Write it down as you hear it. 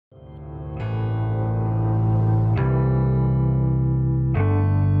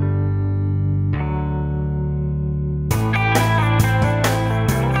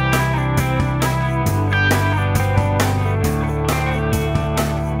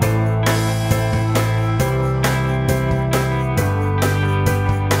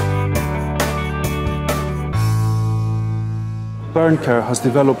burn care has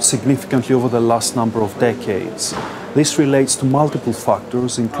developed significantly over the last number of decades. This relates to multiple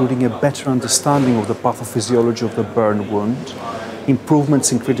factors, including a better understanding of the pathophysiology of the burn wound,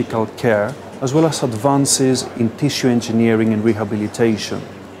 improvements in critical care, as well as advances in tissue engineering and rehabilitation.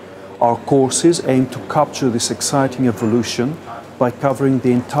 Our courses aim to capture this exciting evolution by covering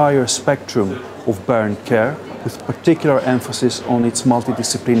the entire spectrum of burn care, with particular emphasis on its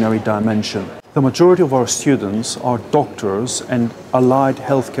multidisciplinary dimension. The majority of our students are doctors and allied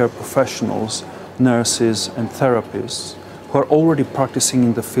healthcare professionals, nurses and therapists who are already practicing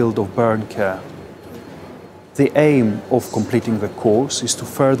in the field of burn care. The aim of completing the course is to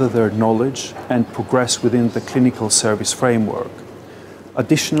further their knowledge and progress within the clinical service framework.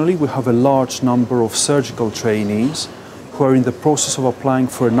 Additionally, we have a large number of surgical trainees who are in the process of applying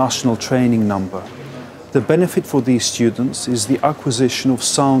for a national training number. The benefit for these students is the acquisition of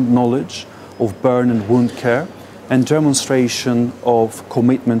sound knowledge of burn and wound care and demonstration of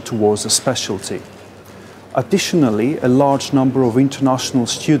commitment towards a specialty. Additionally, a large number of international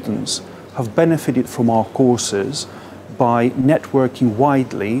students have benefited from our courses by networking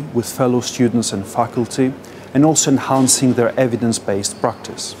widely with fellow students and faculty, and also enhancing their evidence-based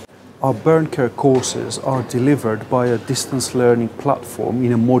practice. Our burn care courses are delivered by a distance learning platform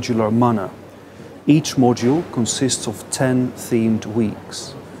in a modular manner. Each module consists of 10 themed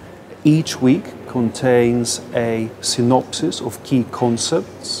weeks. Each week contains a synopsis of key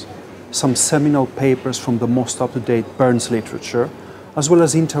concepts, some seminal papers from the most up-to-date burns literature, as well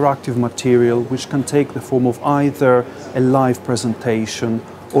as interactive material which can take the form of either a live presentation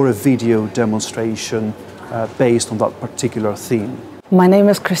or a video demonstration based on that particular theme. My name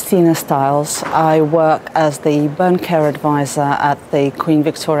is Christina Stiles. I work as the burn care advisor at the Queen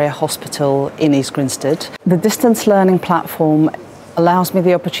Victoria Hospital in East Grinstead. The distance learning platform allows me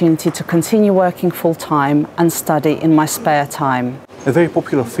the opportunity to continue working full-time and study in my spare time. A very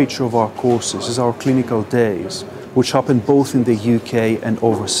popular feature of our courses is our clinical days, which happen both in the UK and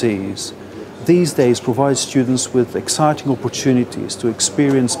overseas. These days provide students with exciting opportunities to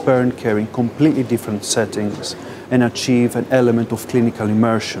experience burn care in completely different settings and achieve an element of clinical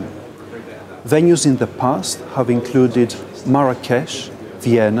immersion. Venues in the past have included Marrakesh,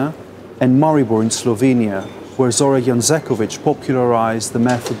 Vienna and Maribor in Slovenia, where Zora Janzekovic popularized the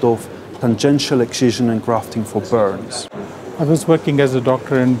method of tangential excision and grafting for burns. I was working as a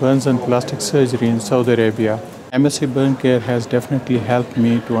doctor in burns and plastic surgery in Saudi Arabia. MSc Burn Care has definitely helped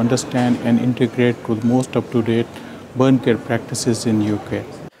me to understand and integrate with most up-to-date burn care practices in UK.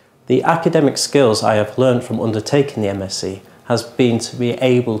 The academic skills I have learned from undertaking the MSc has been to be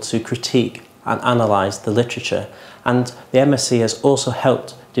able to critique and analyse the literature, and the MSc has also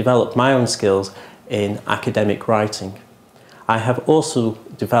helped develop my own skills in academic writing. I have also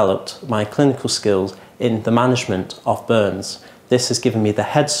developed my clinical skills in the management of burns. This has given me the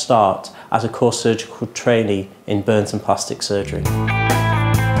head start as a core surgical trainee in burns and plastic surgery.